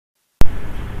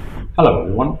Hello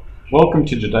everyone, welcome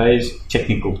to today's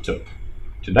technical tip.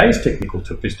 Today's technical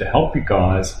tip is to help you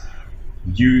guys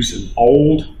use an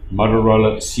old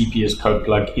Motorola CPS code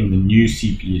plug in the new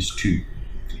CPS2.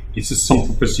 It's a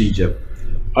simple procedure.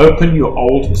 Open your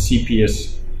old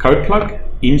CPS code plug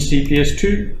in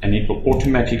CPS2 and it will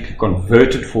automatically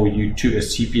convert it for you to a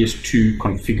CPS2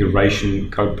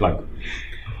 configuration code plug.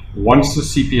 Once the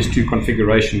CPS2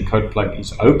 configuration code plug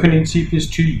is open in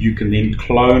CPS2, you can then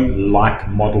clone like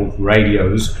model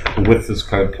radios with this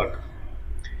code plug.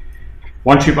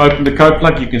 Once you've opened the code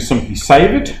plug, you can simply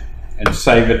save it and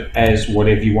save it as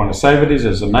whatever you want to save it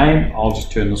as a name. I'll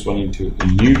just turn this one into a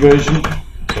new version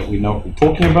so we know what we're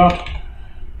talking about.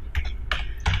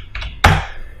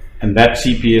 And that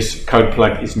CPS code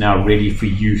plug is now ready for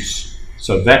use.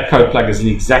 So that code plug is an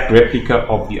exact replica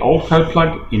of the old code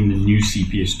plug in the new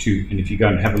CPS2. And if you go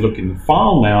and have a look in the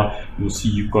file now, you'll see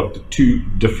you've got the two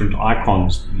different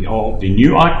icons, the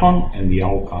new icon and the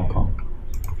old icon.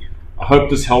 I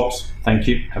hope this helps. Thank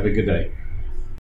you. Have a good day.